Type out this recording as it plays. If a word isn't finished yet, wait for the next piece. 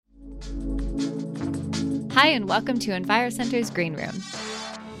Hi, and welcome to EnviroCenter's Green Room.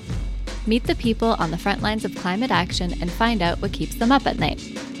 Meet the people on the front lines of climate action and find out what keeps them up at night.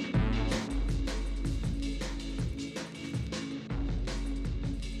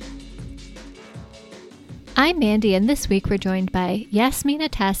 I'm Mandy, and this week we're joined by Yasmina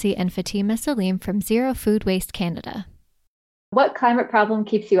Tassi and Fatima Salim from Zero Food Waste Canada. What climate problem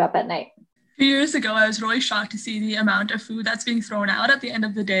keeps you up at night? A few years ago, I was really shocked to see the amount of food that's being thrown out at the end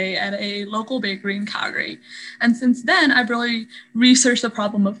of the day at a local bakery in Calgary. And since then, I've really researched the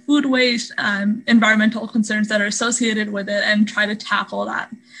problem of food waste, environmental concerns that are associated with it, and try to tackle that.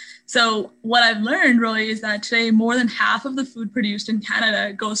 So what I've learned really is that today more than half of the food produced in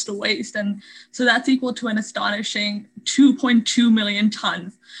Canada goes to waste. And so that's equal to an astonishing 2.2 million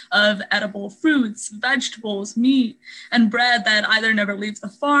tons of edible fruits, vegetables, meat, and bread that either never leaves the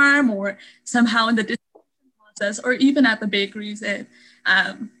farm or somehow in the distribution process or even at the bakeries, it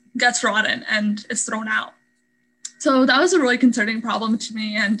gets rotten and is thrown out. So that was a really concerning problem to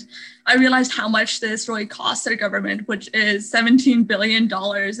me. And I realized how much this really costs our government, which is $17 billion.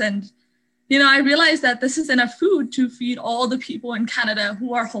 And, I realized that this is enough food to feed all the people in Canada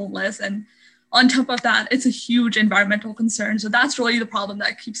who are homeless. And on top of that, it's a huge environmental concern. So that's really the problem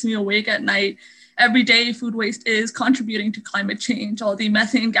that keeps me awake at night. Every day, food waste is contributing to climate change, all the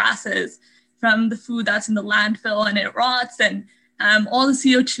methane gases from the food that's in the landfill and it rots, and all the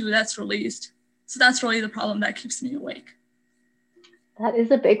CO2 that's released. So that's really the problem that keeps me awake. That is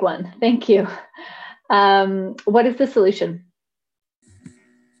a big one. Thank you. What is the solution?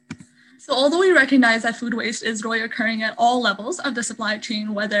 So although we recognize that food waste is really occurring at all levels of the supply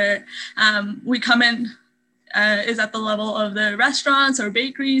chain, whether we come in is at the level of the restaurants or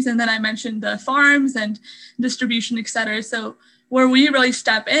bakeries, and then I mentioned the farms and distribution, et cetera. So where we really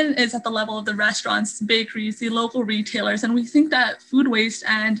step in is at the level of the restaurants, bakeries, the local retailers, and we think that food waste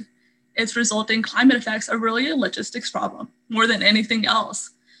and its resulting climate effects are really a logistics problem more than anything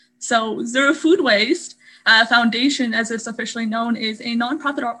else. So Zero Food Waste Foundation, as it's officially known, is a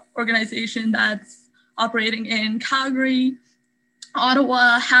nonprofit organization that's operating in Calgary,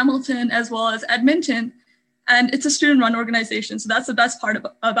 Ottawa, Hamilton, as well as Edmonton. And it's a student-run organization. So that's the best part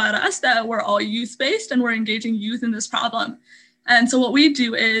about us, that we're all youth-based and we're engaging youth in this problem. And so what we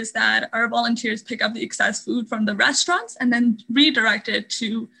do is that our volunteers pick up the excess food from the restaurants and then redirect it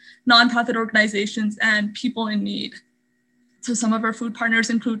to nonprofit organizations and people in need. So some of our food partners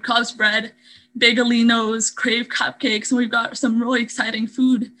include Cobb's Bread, Bagelinos, Crave Cupcakes, and we've got some really exciting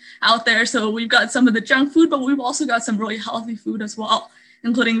food out there. So we've got some of the junk food, but we've also got some really healthy food as well,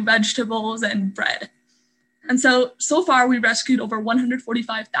 including vegetables and bread. And so far we rescued over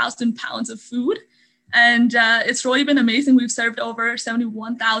 145,000 pounds of food. And it's really been amazing. We've served over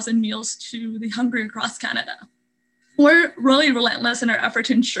 71,000 meals to the hungry across Canada. We're really relentless in our effort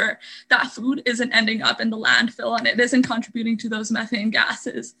to ensure that food isn't ending up in the landfill and it isn't contributing to those methane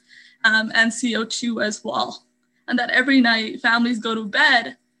gases and CO2 as well. And that every night families go to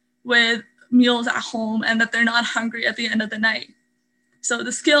bed with meals at home and that they're not hungry at the end of the night. So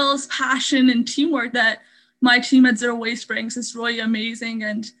the skills, passion, and teamwork that my team at Zero Waste brings is really amazing.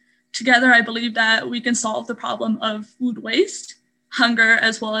 And together, I believe that we can solve the problem of food waste, hunger,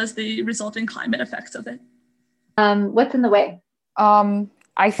 as well as the resulting climate effects of it. What's in the way?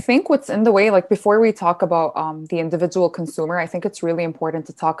 I think what's in the way, like before we talk about the individual consumer, I think it's really important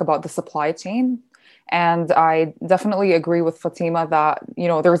to talk about the supply chain. And I definitely agree with Fatima that,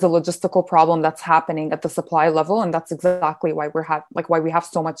 there's a logistical problem that's happening at the supply level. And that's exactly why why we have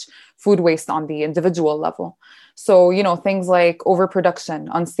so much food waste on the individual level. So, things like overproduction,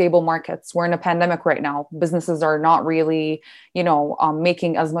 unstable markets. We're in a pandemic right now. Businesses are not really,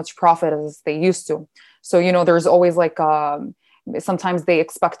 making as much profit as they used to. So, there's always sometimes they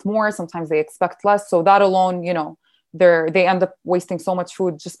expect more, sometimes they expect less. So that alone, they end up wasting so much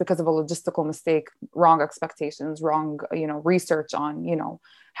food just because of a logistical mistake, wrong expectations, wrong, research on,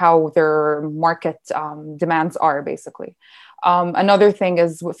 how their market demands are basically. Another thing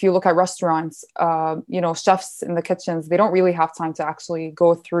is if you look at restaurants, chefs in the kitchens, they don't really have time to actually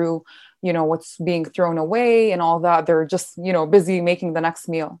go through, what's being thrown away and all that. They're just, busy making the next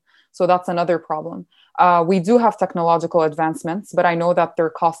meal. So that's another problem. We do have technological advancements, but I know that they're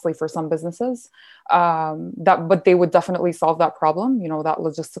costly for some businesses. But they would definitely solve that problem, that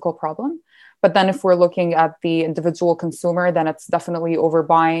logistical problem. But then if we're looking at the individual consumer, then it's definitely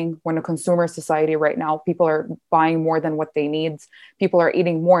overbuying. When a consumer society right now, people are buying more than what they need. People are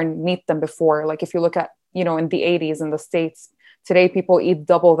eating more meat than before. Like if you look at, in the 80s in the States, today people eat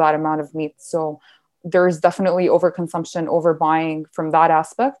double that amount of meat. So there's definitely overconsumption, overbuying from that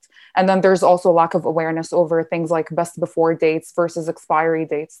aspect. And then there's also lack of awareness over things like best before dates versus expiry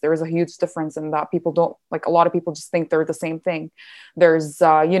dates. There's a huge difference in that. People don't, like, a lot of people just think they're the same thing. There's,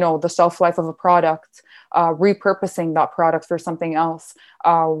 the shelf life of a product, repurposing that product for something else.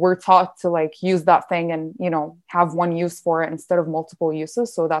 We're taught to like use that thing and, have one use for it instead of multiple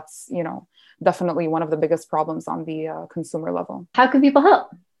uses. So that's, definitely one of the biggest problems on the consumer level. How can people help?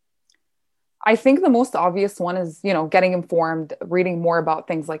 I think the most obvious one is, getting informed, reading more about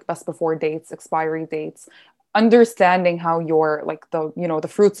things like best before dates, expiry dates, understanding how your, like the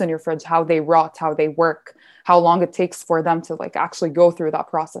fruits in your fridge, how they rot, how they work, how long it takes for them to like actually go through that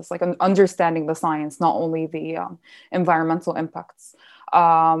process, like understanding the science, not only the environmental impacts.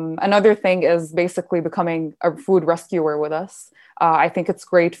 Another thing is basically becoming a food rescuer with us. I think it's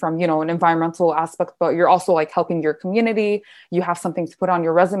great from, an environmental aspect, but you're also like helping your community. You have something to put on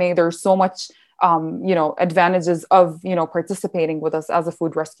your resume. There's so much, advantages of, participating with us as a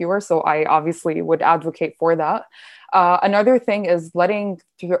food rescuer. So I obviously would advocate for that. Another thing is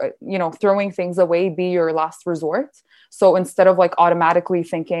throwing things away be your last resort. So instead of like automatically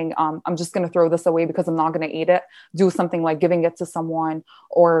thinking, I'm just going to throw this away because I'm not going to eat it, do something like giving it to someone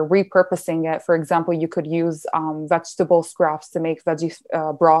or repurposing it. For example, you could use vegetable scraps to make veggie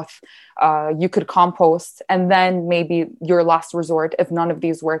broth. You could compost, and then maybe your last resort, if none of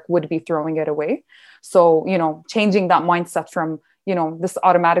these work, would be throwing it away. So, changing that mindset from, this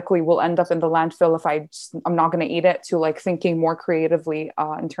automatically will end up in the landfill if I'm not going to eat it, to like thinking more creatively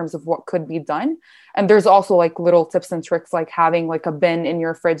in terms of what could be done. And there's also like little tips and tricks, like having like a bin in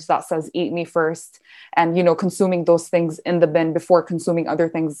your fridge that says eat me first, and, consuming those things in the bin before consuming other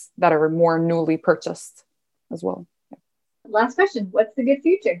things that are more newly purchased as well. Last question. What's the good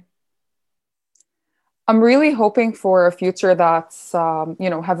future? I'm really hoping for a future that's,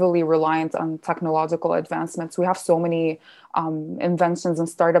 heavily reliant on technological advancements. We have so many inventions and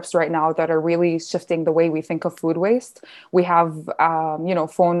startups right now that are really shifting the way we think of food waste. We have,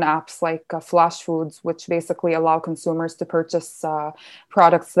 phone apps like Flash Foods, which basically allow consumers to purchase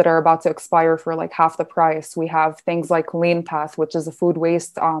products that are about to expire for like half the price. We have things like LeanPath, which is a food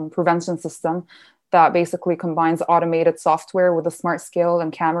waste prevention system that basically combines automated software with a smart scale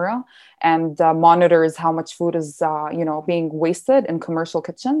and camera, and monitors how much food is, being wasted in commercial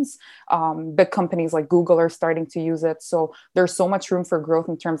kitchens. Big companies like Google are starting to use it. So there's so much room for growth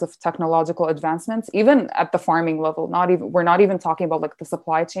in terms of technological advancements, even at the farming level. We're not even talking about like the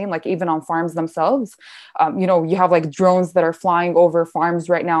supply chain, like even on farms themselves. You have like drones that are flying over farms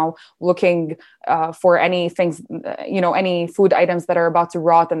right now, looking for any things, any food items that are about to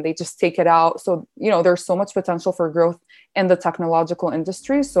rot, and they just take it out. So, there's so much potential for growth in the technological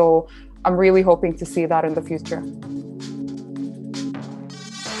industry. So I'm really hoping to see that in the future.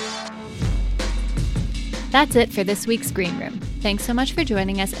 That's it for this week's Green Room. Thanks so much for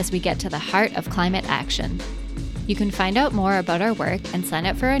joining us as we get to the heart of climate action. You can find out more about our work and sign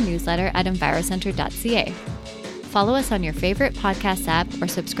up for our newsletter at envirocenter.ca. Follow us on your favorite podcast app or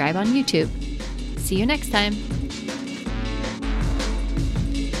subscribe on YouTube. See you next time.